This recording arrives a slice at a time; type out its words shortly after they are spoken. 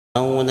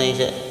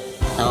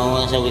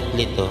Nangunguna sa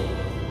weekly to.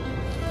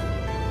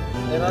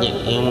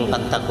 Yung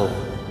kanta ko.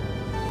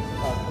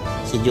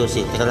 Si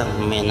Josie, teka lang,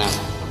 may na.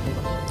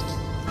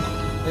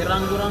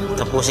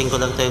 Tapusin ko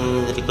lang to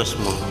yung request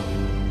mo.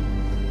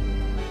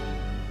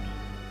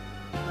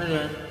 Ano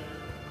yan?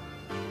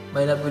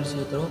 May lapil si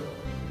ito?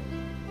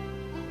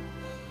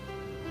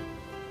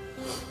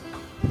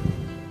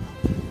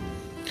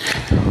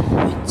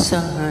 With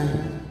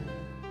time,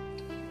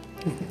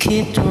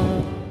 get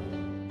up,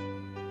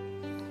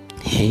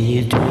 and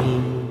your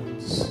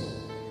dreams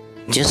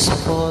just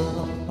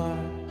fall apart.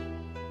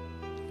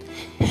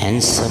 And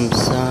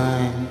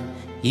sometimes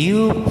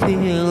you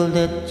feel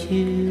that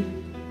you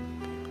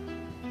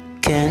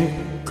can't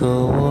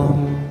go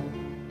on.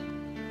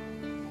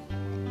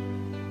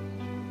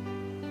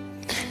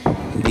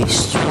 Be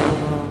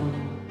strong,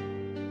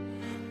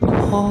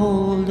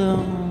 hold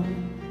on,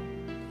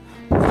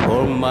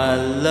 for my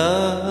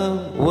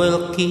love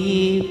will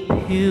keep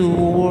you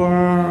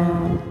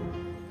warm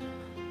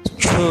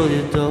through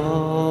the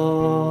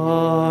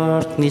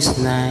darkness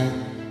night,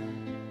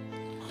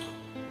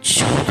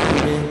 through the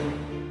wind,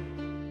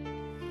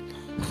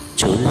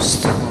 through the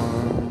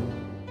storm.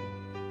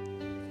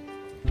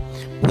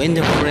 When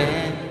the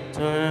friend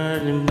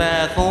turns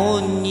back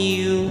on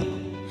you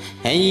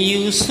and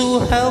you so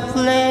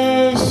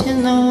helpless, you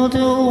know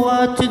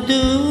what to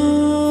do.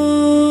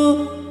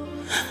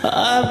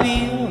 I'll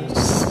be your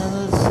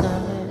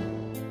side,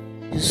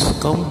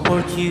 just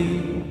comfort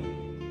you.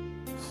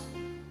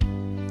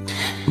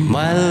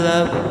 My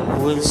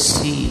love will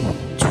see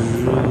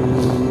through.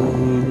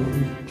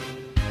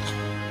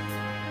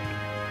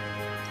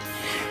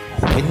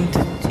 When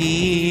the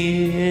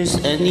tears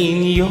are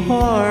in your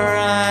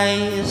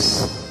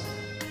eyes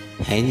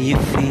and you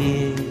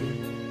feel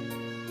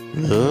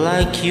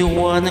like you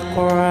wanna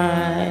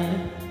cry,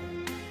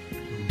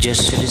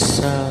 just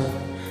resolve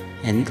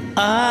and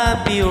I'll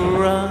be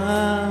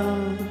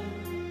around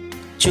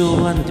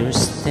to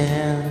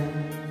understand.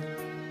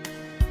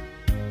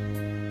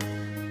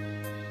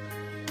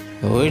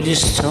 Where you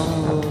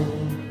stumble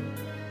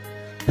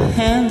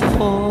and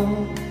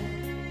fall,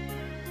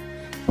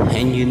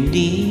 and you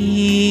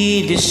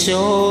need a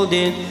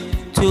shoulder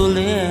to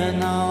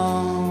lean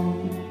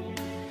on.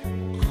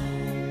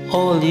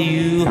 All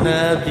you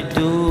have to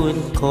do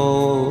and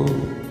call,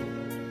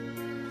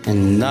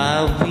 and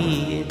I'll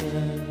be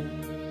there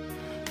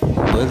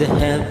with a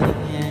helping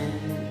hand.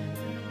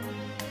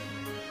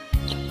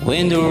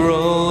 When the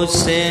road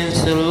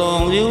seems so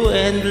long and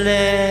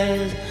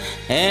endless,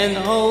 and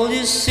all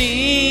you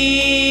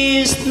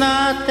see is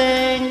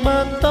nothing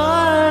but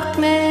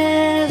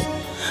darkness,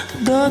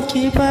 don't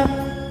give up,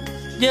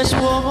 just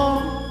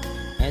walk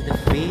at the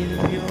feet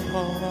of your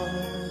heart.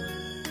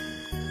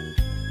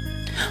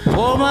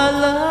 For my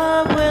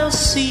love will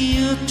see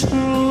you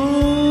through.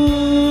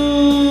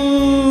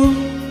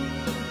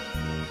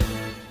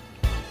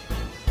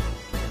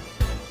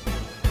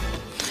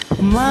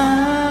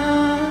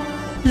 My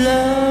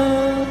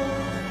love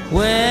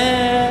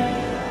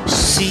will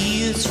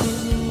see you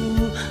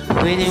through.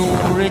 When you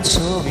reach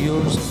of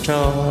your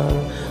star,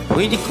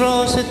 when you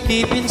cross the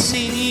deep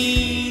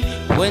sea,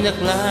 when I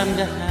climb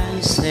the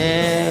highest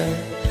hill,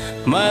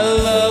 my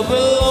love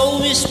will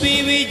always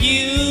be with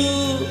you.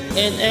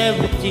 And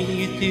everything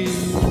you do,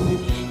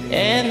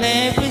 and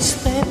every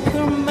step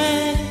you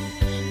make,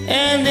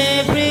 and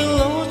every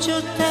road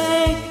you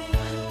take,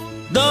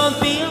 don't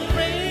be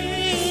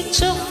afraid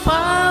to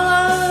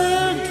follow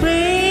your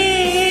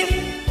dream.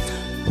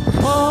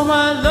 For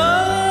my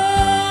love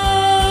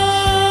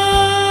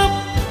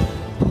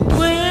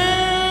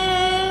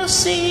will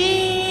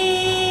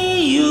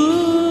see you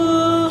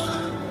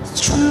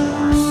through.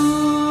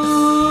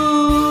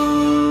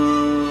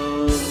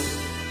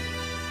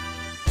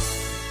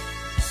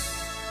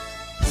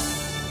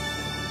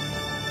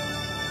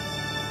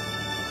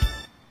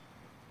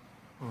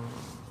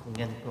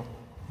 Ganito.